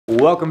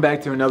Welcome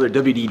back to another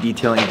WD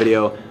detailing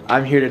video.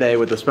 I'm here today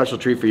with a special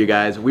treat for you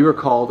guys. We were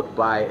called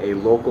by a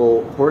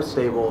local horse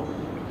stable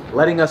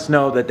letting us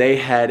know that they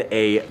had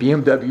a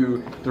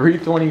BMW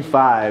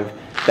 325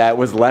 that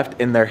was left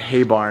in their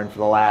hay barn for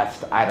the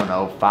last, I don't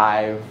know,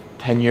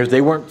 5-10 years.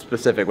 They weren't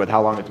specific with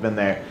how long it's been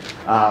there.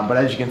 But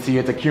as you can see,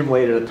 it's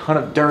accumulated a ton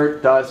of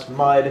dirt, dust,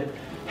 mud,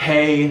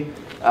 hay,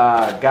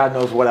 God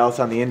knows what else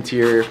on the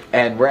interior.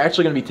 And we're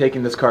actually gonna be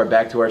taking this car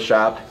back to our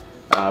shop,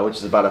 which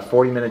is about a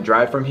 40-minute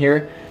drive from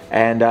here.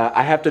 And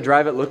I have to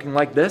drive it looking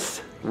like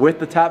this with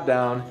the top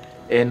down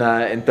in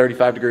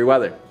 35-degree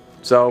weather.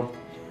 So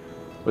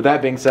with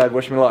that being said,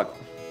 wish me luck.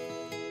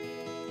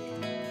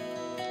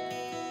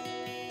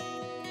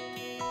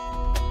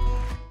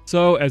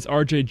 So, as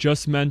RJ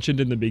just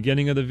mentioned in the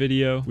beginning of the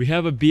video, we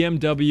have a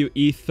BMW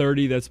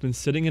E30 that's been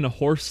sitting in a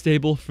horse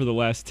stable for the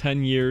last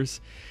 10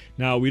 years.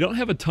 Now, we don't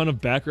have a ton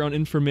of background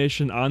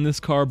information on this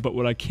car, but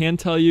what I can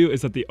tell you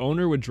is that the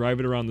owner would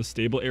drive it around the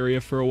stable area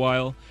for a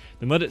while,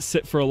 then let it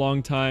sit for a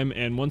long time,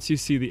 and once you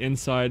see the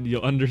inside,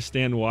 you'll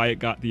understand why it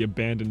got the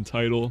abandoned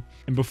title.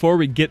 And before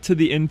we get to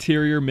the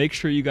interior, make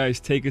sure you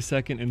guys take a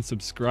second and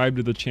subscribe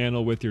to the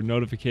channel with your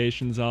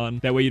notifications on.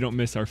 That way you don't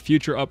miss our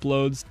future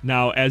uploads.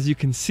 Now, as you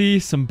can see,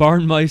 some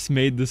barn mice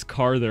made this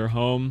car their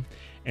home.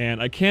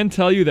 And I can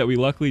tell you that we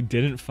luckily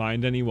didn't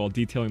find any while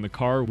detailing the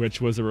car,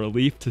 which was a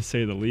relief to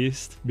say the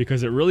least,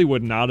 because it really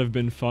would not have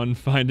been fun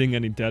finding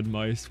any dead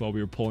mice while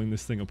we were pulling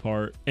this thing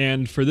apart.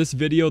 And for this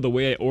video, the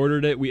way I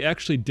ordered it, we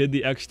actually did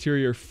the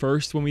exterior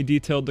first when we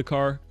detailed the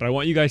car, but I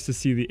want you guys to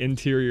see the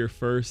interior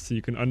first so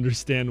you can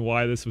understand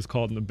why this was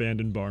called an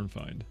abandoned barn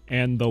find.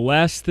 And the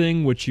last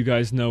thing, which you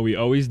guys know we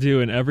always do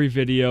in every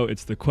video,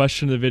 it's the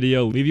question of the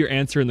video. Leave your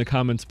answer in the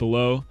comments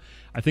below.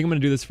 I think I'm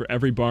going to do this for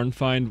every barn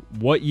find.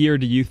 What year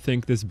do you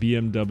think this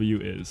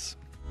BMW is?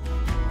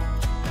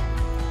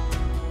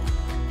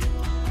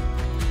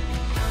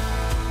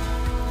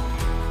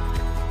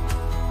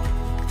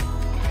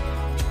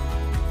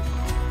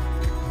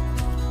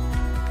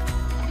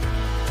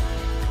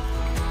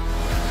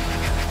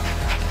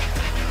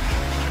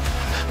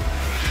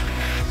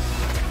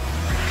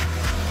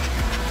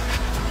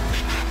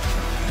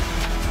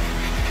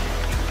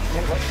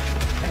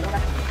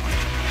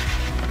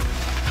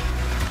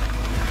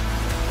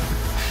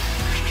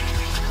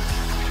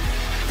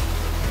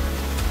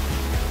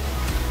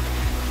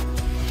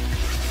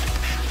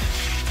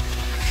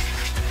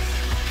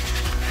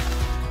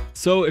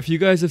 So if you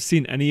guys have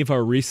seen any of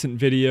our recent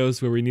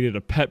videos where we needed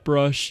a pet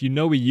brush, you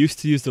know we used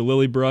to use the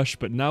Lily brush,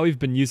 but now we've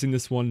been using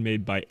this one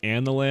made by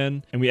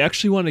Analan, and we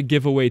actually want to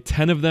give away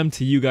 10 of them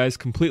to you guys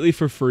completely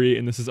for free,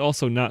 and this is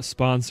also not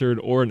sponsored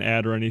or an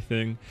ad or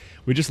anything.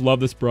 We just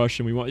love this brush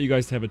and we want you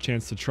guys to have a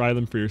chance to try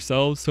them for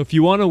yourselves. So if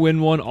you want to win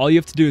one, all you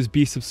have to do is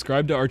be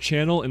subscribed to our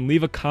channel and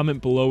leave a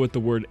comment below with the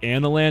word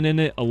Analan in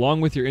it,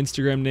 along with your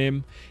Instagram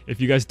name. If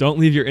you guys don't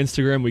leave your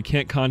Instagram, we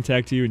can't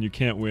contact you and you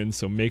can't win,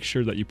 so make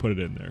sure that you put it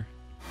in there.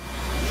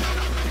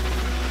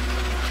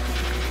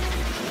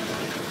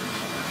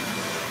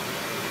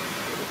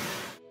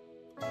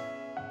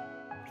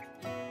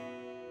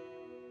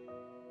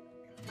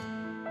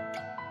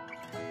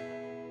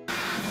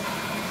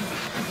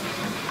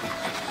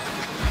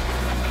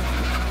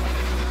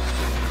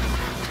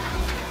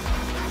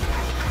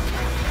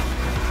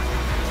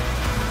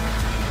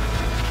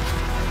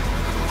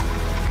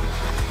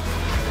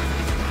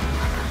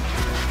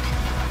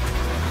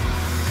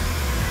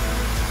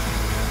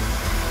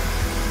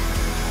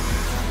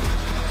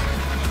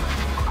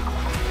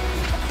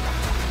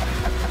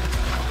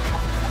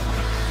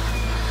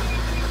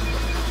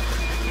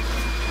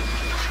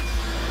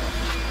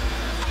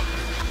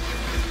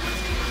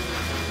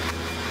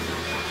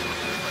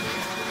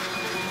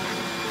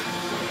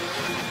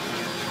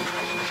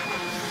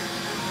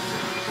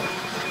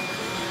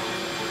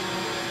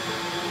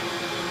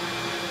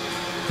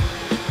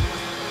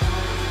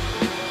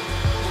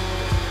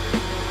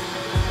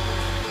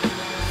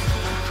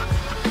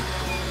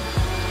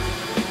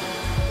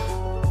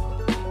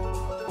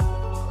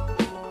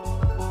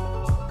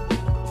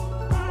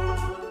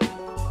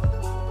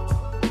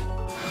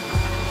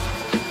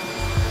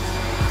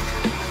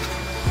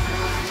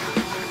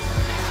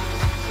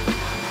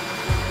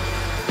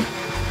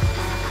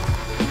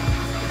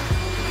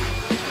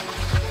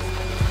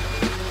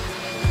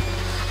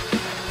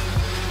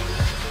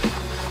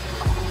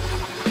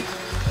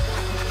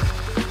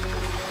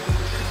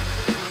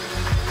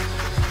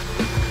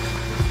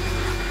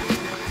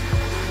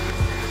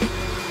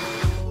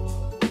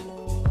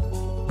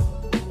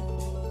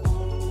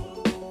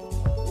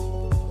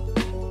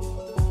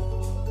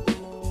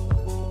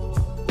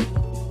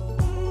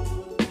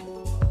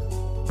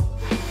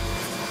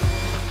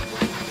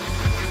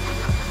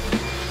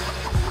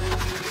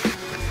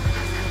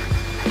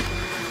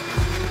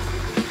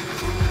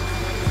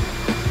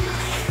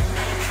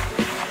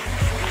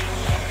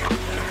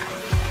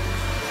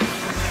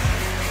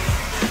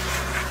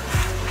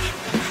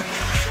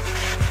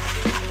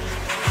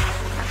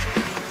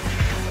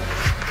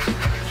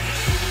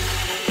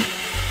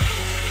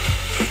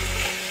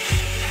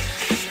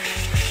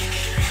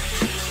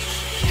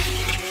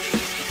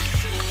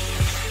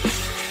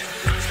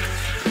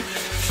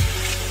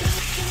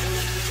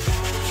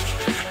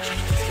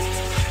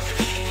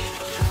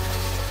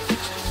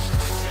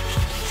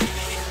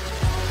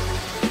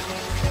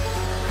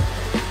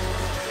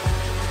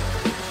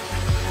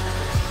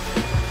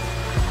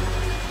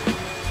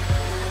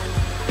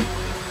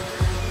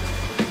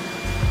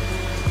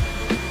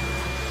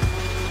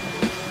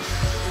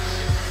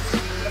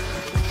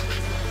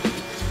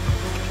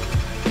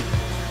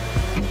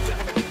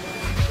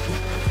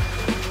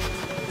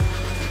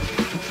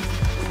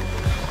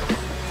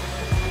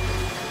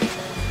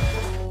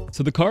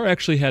 So the car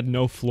actually had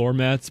no floor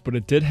mats, but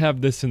it did have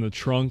this in the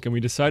trunk, and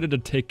we decided to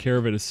take care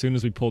of it as soon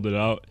as we pulled it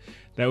out.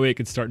 That way it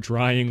could start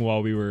drying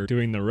while we were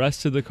doing the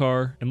rest of the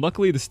car. And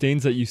luckily the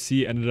stains that you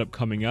see ended up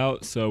coming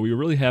out, so we were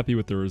really happy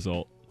with the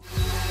result.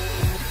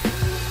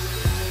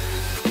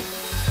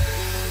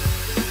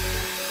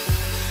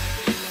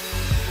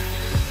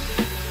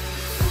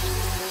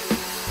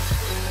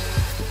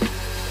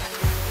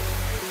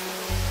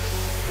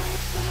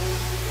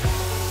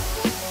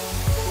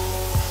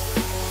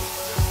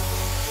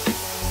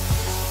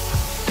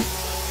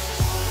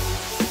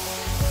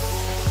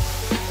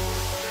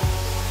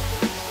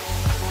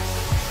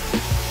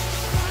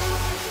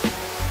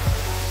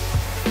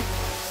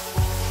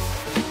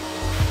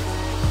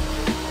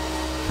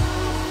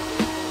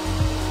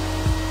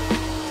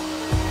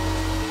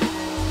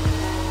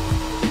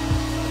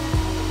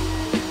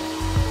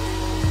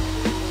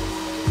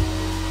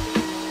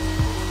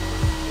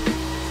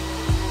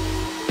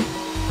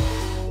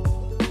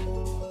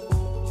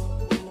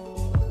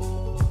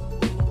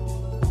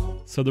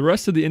 So the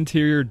rest of the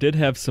interior did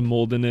have some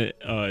mold in it.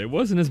 It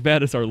wasn't as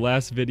bad as our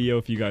last video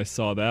if you guys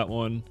saw that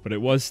one, but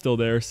it was still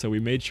there, so we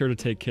made sure to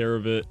take care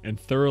of it and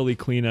thoroughly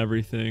clean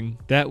everything.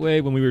 That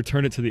way, when we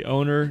returned it to the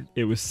owner,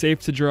 it was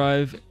safe to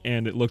drive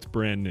and it looked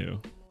brand new.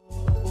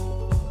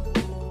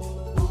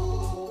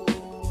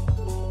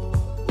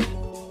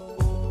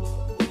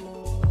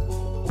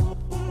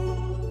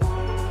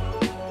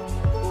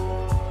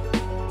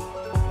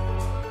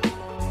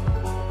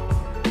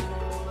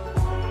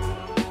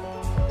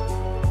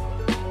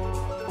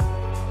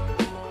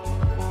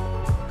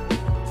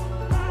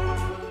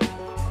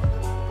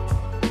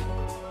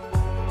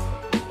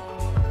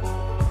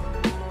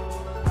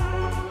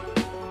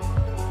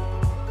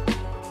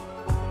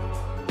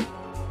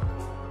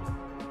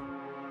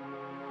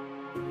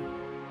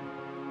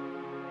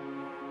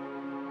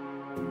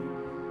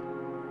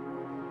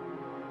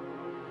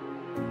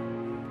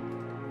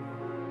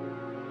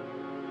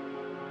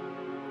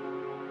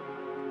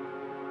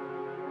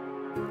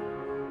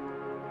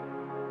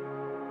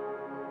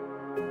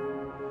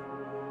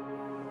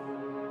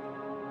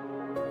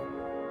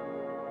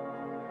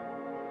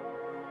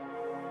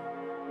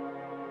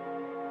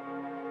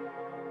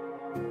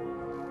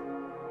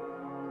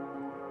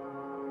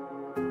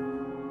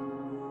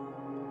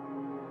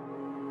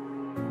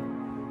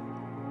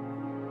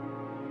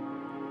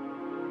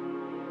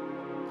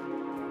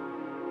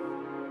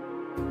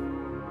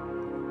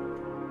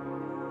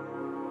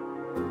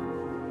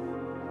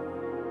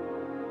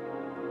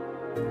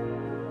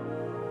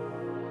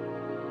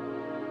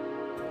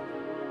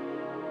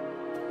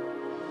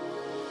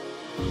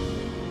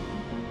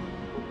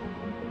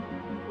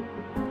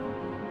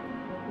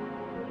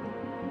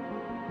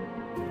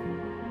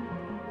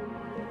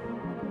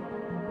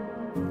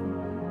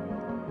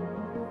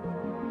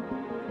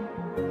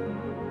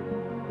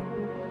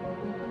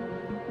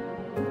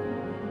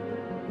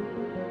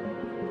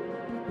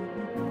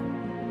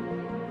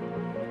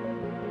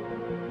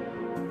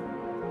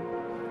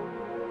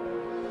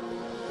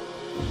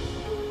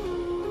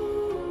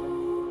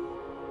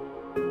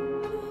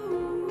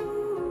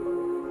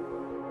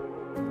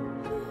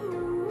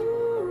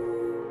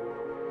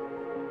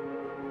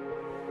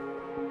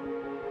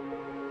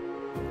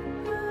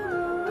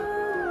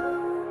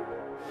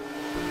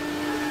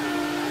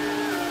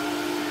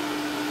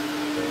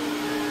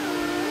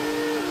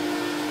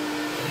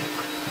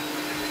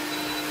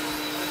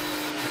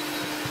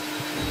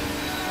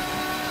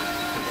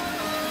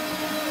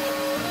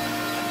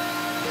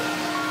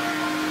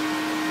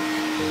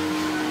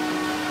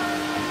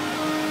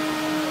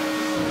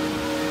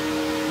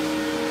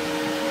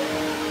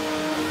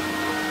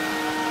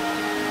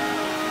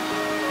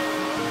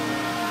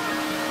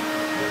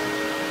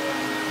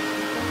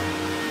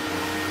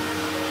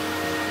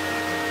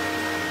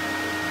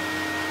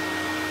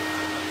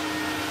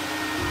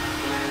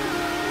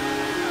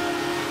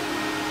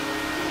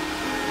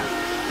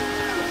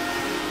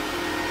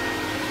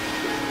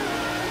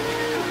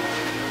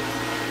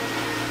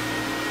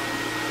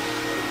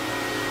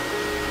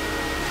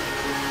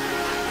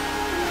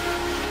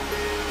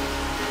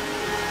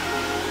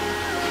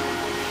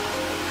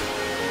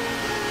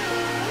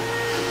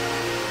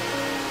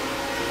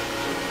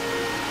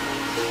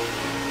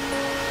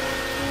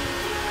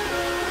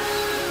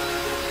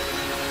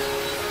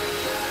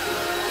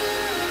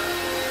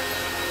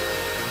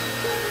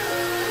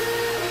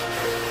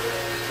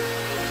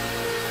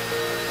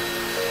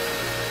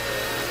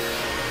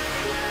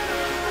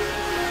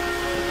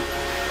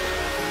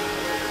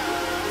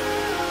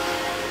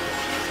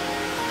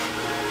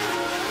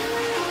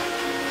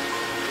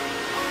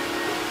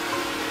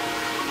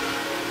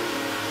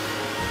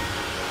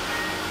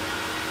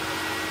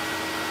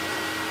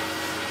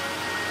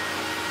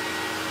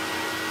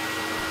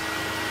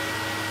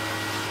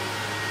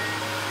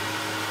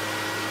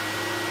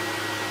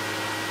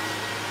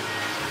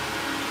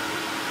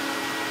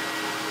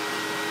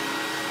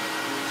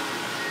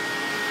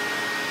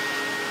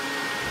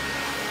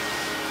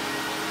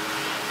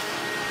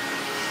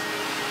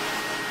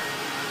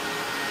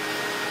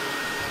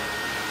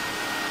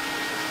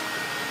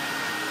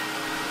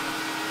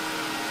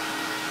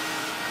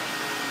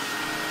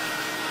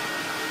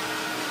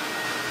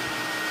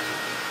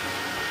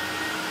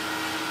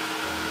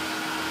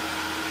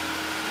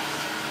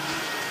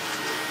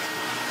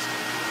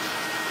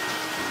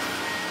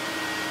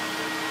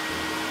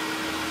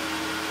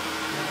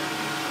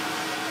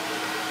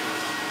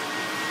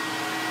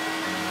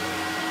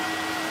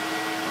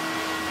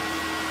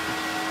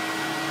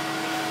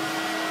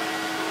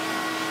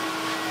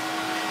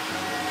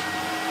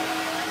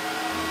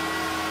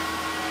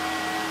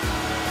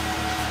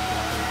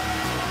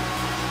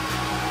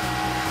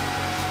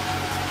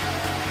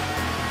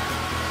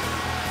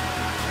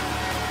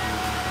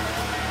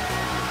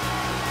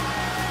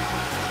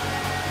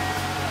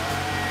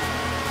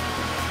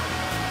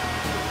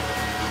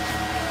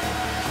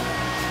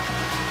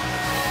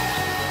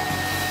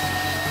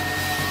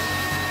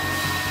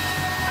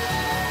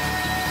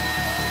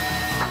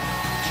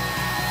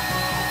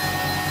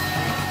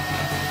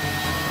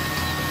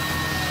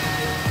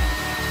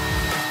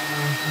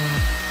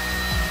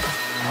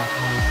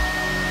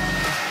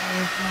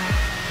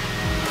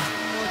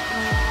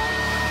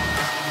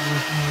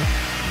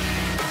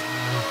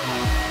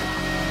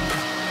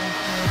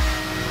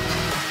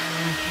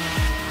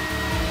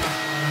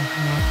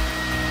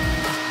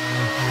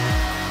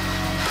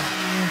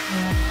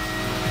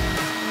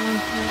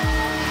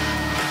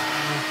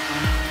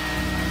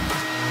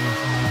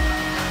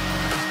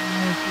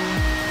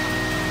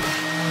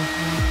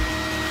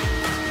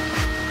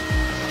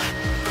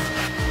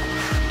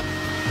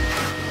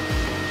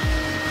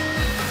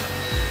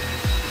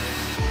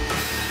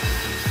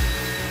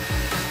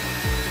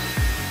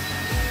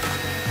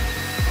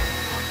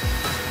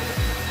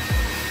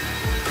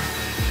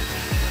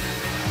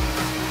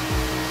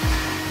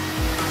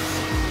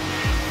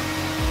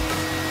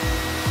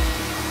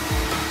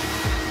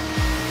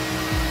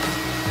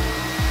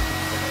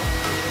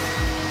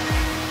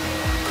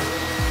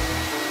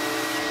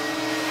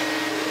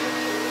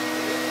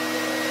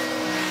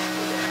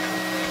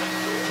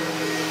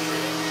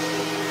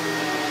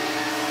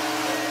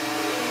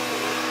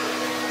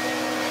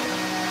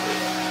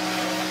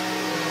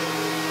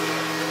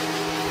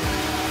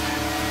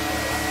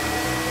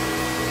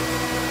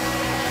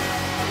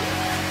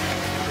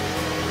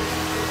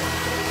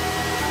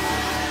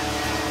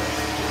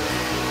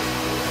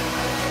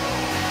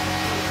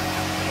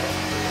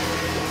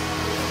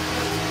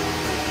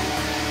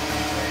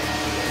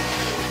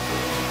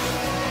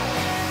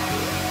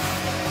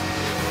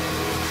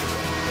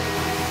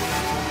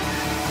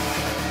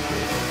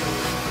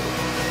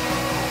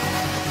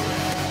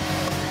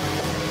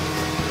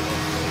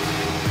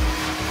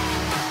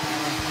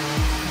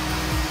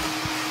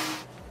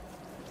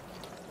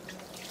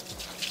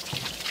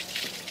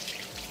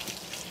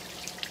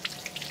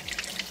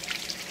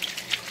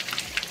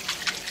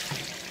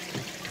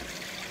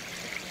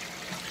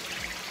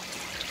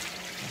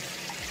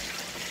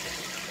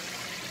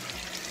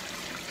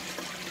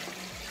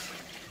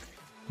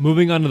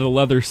 Moving on to the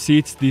leather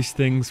seats, these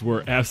things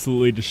were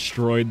absolutely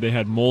destroyed. They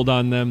had mold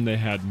on them, they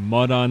had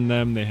mud on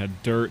them, they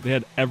had dirt, they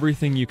had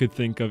everything you could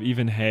think of,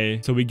 even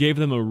hay. So we gave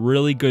them a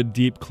really good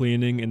deep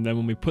cleaning, and then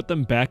when we put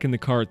them back in the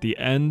car at the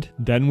end,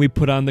 then we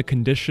put on the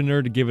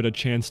conditioner to give it a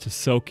chance to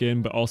soak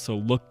in, but also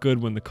look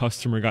good when the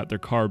customer got their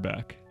car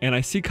back. And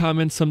I see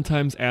comments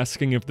sometimes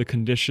asking if the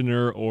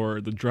conditioner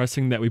or the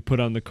dressing that we put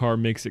on the car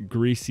makes it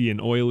greasy and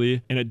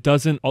oily, and it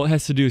doesn't. All it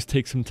has to do is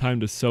take some time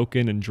to soak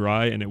in and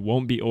dry, and it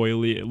won't be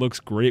oily. It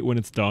looks great when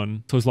it's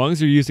done. So as long as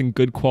you're using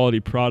good quality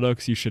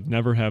products, you should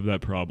never have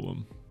that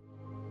problem.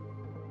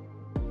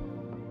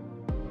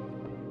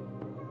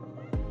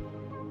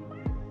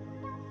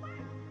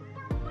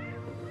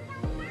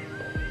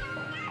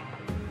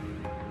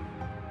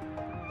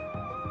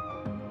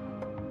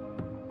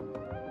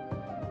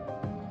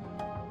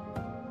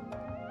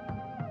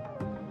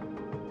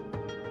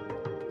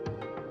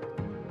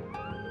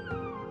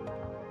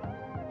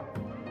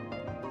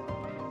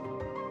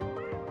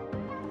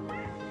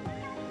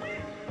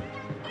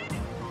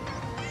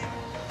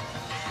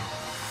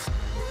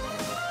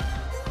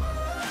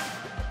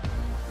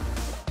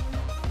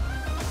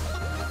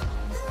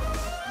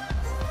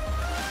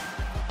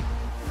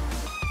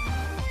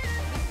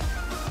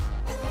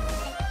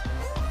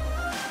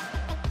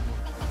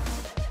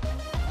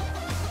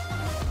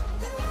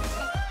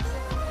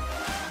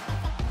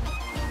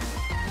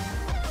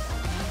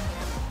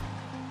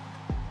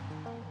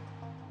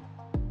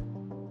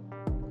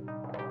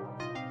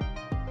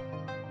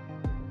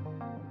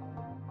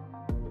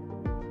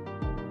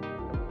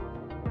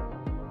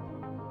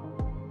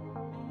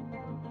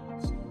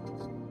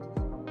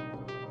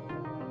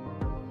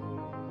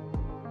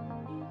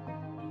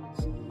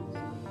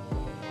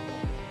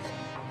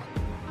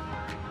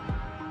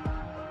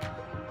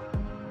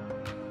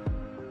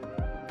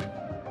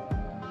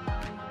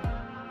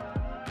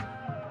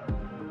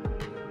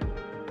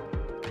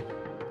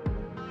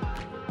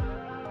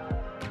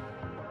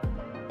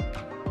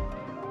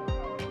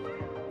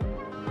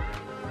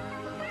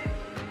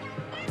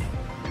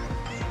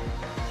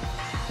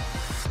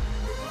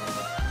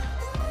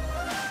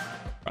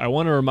 I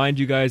want to remind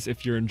you guys,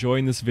 if you're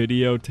enjoying this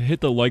video, to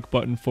hit the like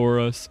button for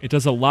us. It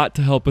does a lot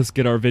to help us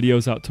get our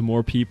videos out to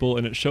more people,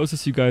 and it shows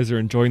us you guys are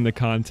enjoying the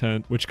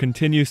content, which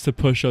continues to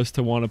push us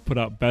to want to put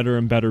out better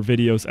and better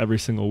videos every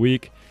single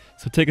week.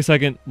 So take a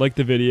second, like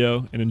the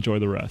video, and enjoy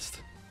the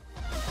rest.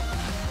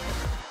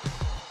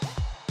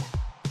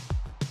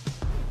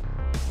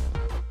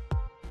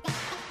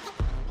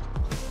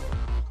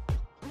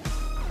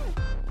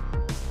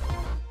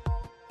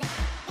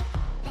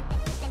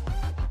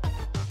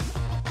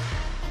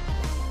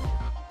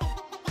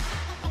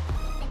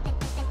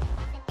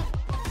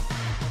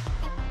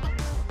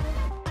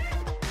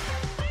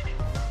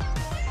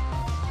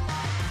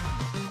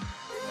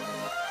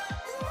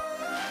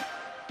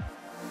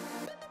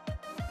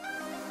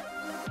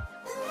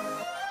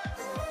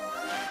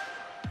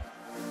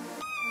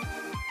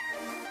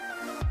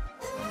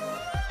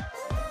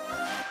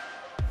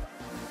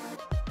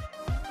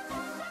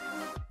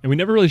 And we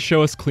never really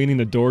show us cleaning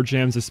the door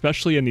jambs,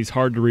 especially in these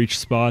hard to reach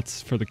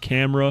spots for the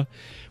camera.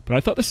 But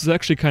I thought this was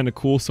actually kind of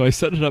cool, so I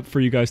set it up for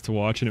you guys to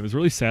watch, and it was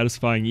really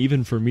satisfying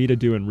even for me to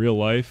do in real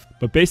life.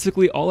 But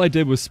basically all I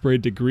did was spray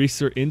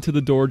degreaser into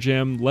the door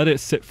jamb, let it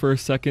sit for a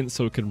second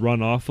so it could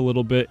run off a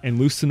little bit and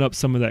loosen up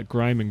some of that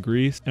grime and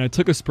grease. And I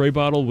took a spray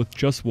bottle with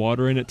just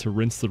water in it to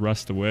rinse the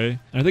rest away.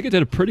 And I think it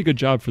did a pretty good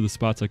job for the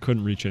spots I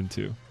couldn't reach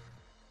into.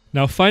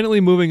 Now finally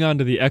moving on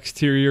to the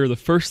exterior, the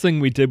first thing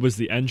we did was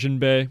the engine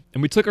bay,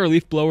 and we took our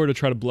leaf blower to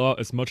try to blow out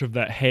as much of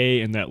that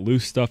hay and that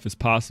loose stuff as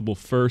possible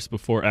first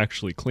before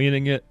actually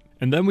cleaning it.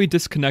 And then we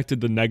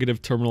disconnected the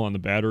negative terminal on the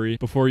battery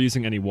before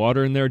using any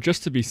water in there,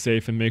 just to be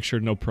safe and make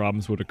sure no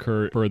problems would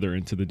occur further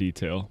into the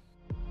detail.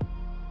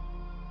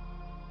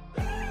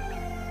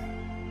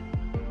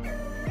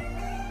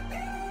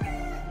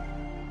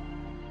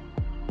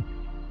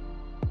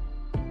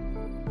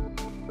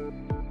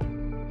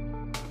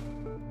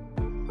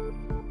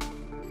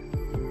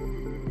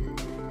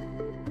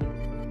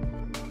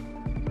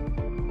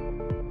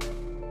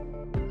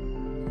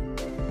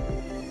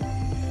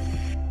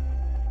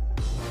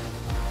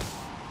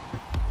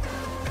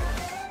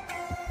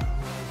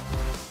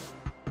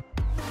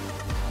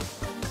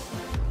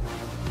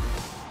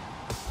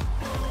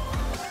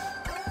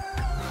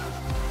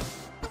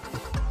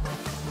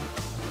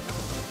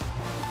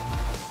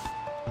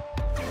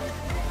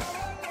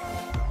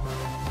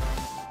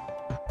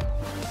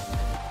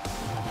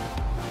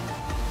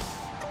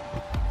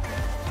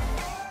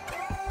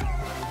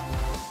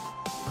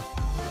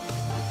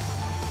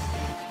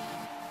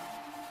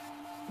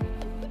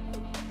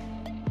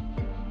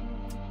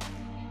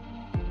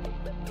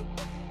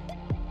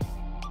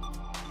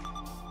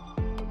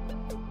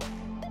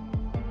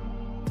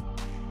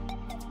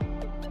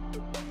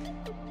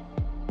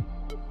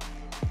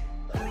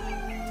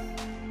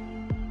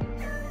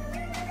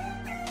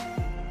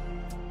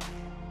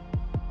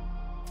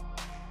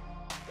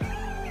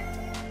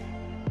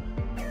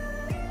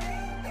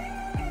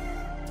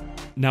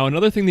 Now,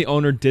 another thing the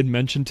owner did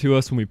mention to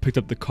us when we picked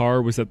up the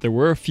car was that there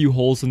were a few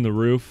holes in the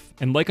roof.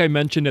 And like I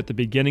mentioned at the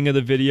beginning of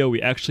the video,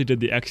 we actually did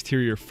the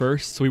exterior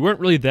first, so we weren't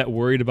really that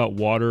worried about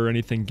water or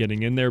anything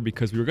getting in there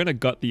because we were going to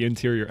gut the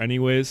interior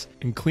anyways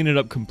and clean it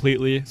up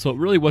completely, so it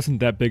really wasn't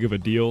that big of a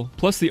deal.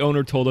 Plus, the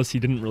owner told us he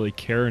didn't really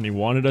care and he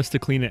wanted us to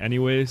clean it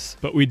anyways,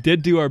 but we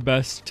did do our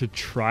best to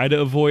try to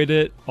avoid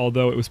it,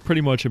 although it was pretty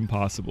much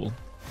impossible.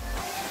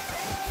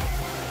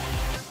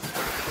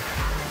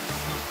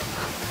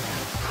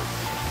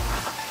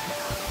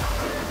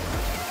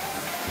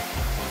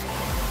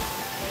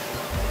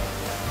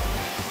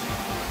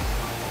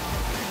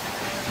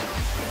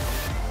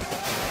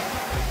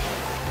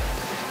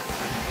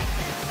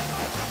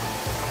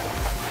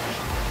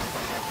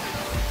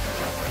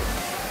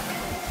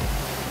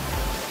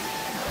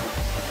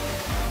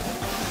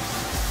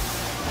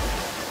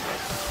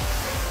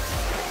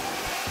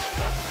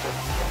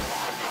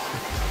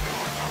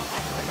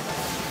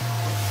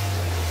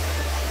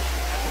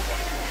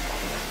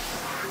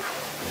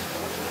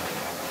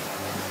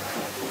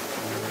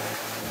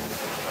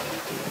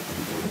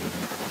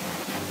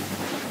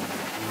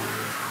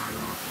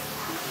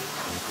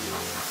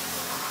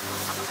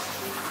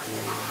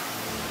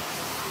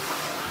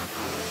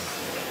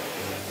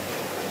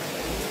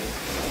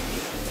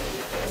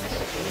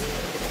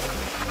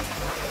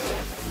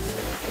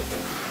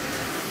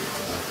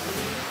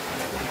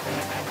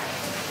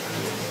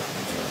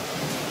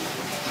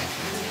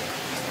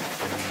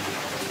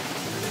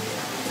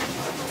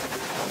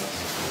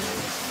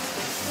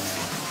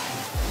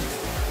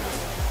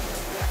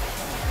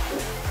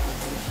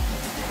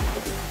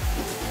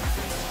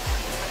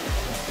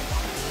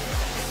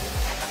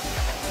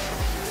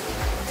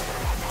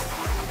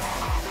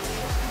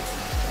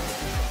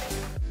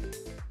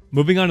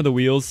 Moving on to the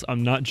wheels,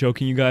 I'm not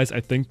joking you guys, I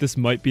think this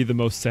might be the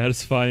most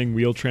satisfying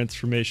wheel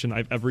transformation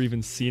I've ever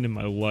even seen in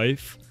my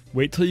life.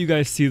 Wait till you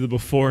guys see the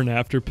before and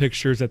after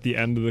pictures at the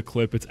end of the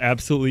clip. It's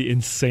absolutely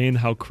insane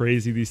how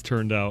crazy these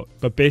turned out.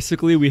 But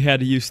basically we had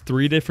to use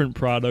 3 different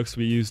products.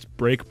 We used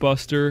brake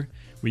buster,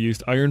 we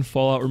used iron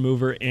fallout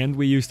remover, and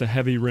we used a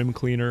heavy rim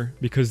cleaner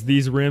because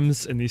these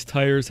rims and these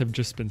tires have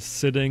just been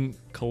sitting,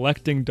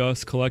 collecting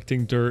dust,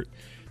 collecting dirt,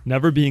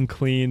 never being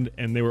cleaned,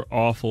 and they were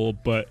awful,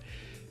 but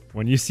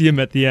when you see them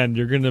at the end,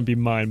 you're going to be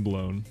mind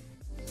blown.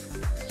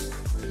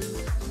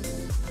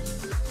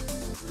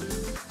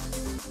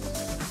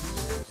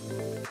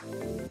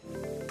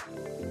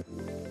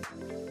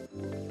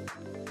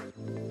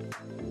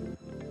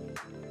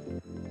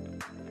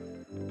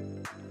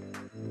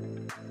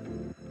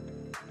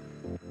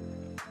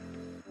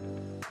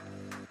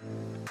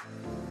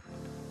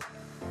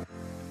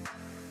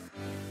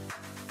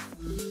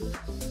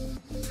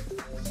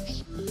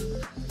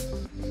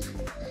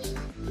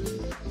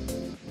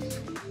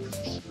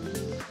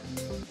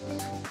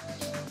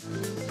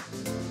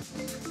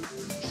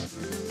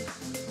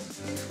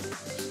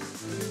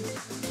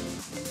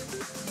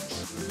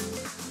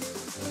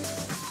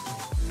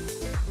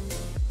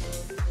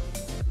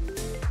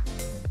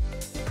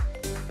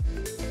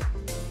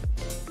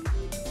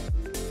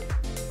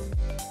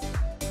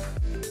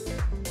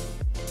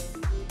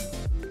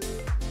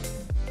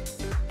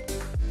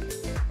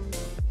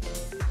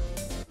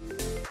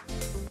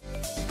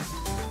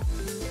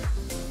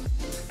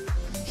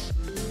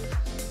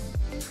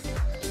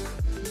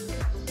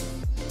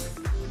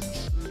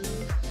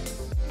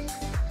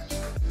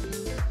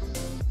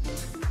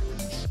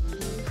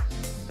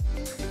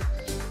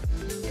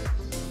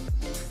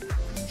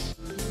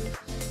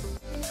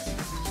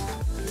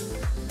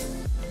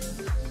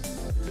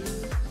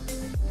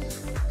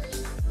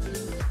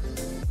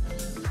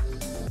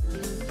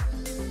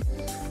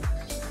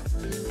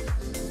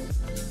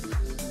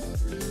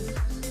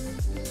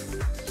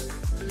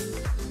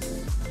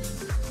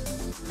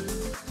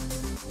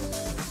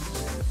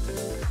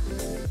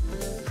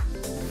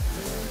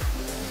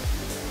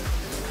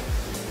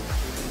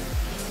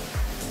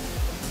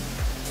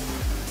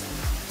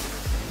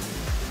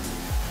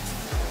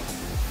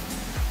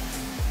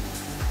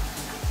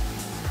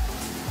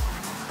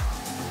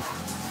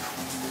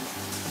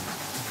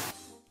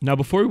 Now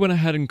before we went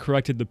ahead and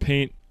corrected the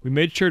paint, we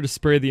made sure to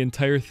spray the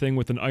entire thing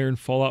with an iron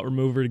fallout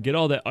remover to get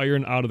all that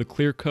iron out of the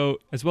clear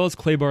coat, as well as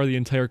clay bar the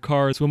entire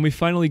car, so when we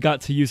finally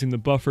got to using the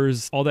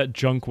buffers, all that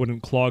junk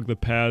wouldn't clog the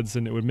pads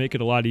and it would make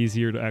it a lot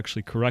easier to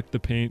actually correct the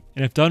paint.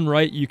 And if done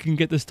right, you can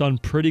get this done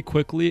pretty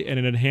quickly and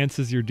it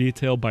enhances your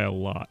detail by a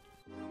lot.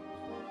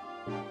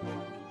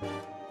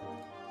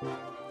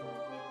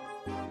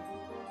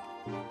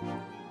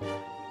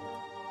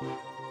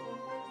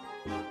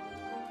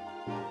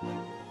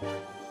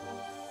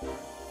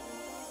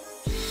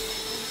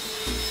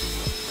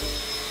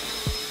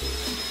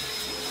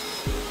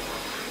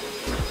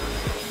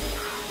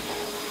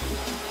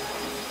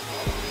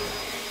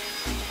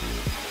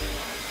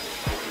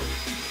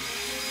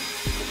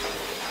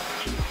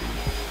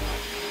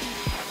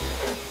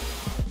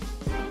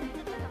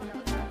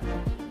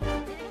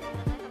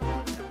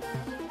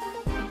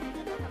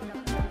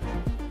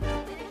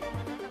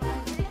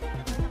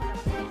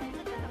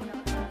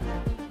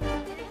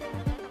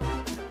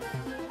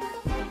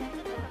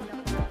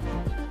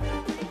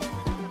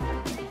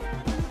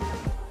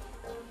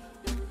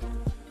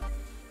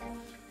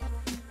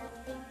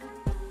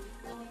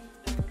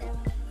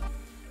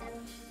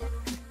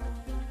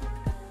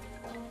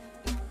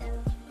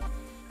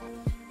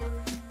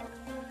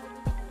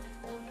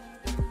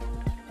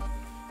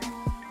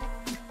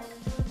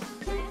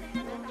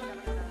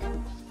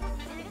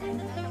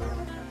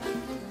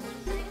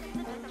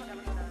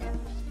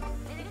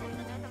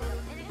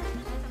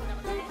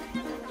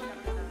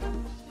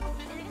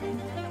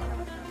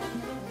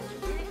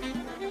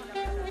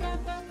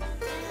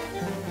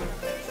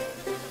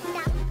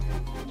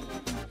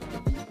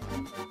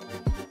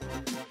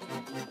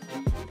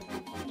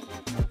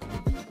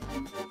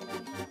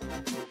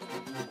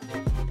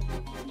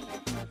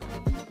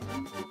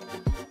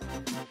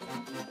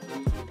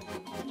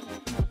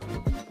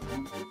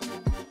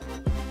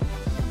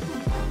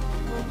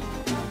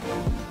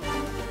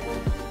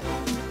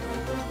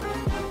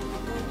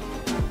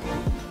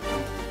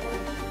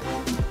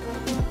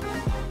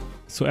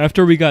 So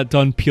after we got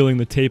done peeling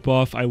the tape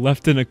off, I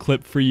left in a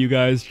clip for you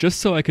guys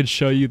just so I could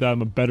show you that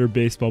I'm a better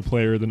baseball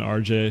player than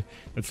RJ.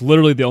 That's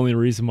literally the only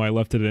reason why I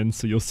left it in,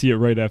 so you'll see it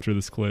right after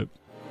this clip.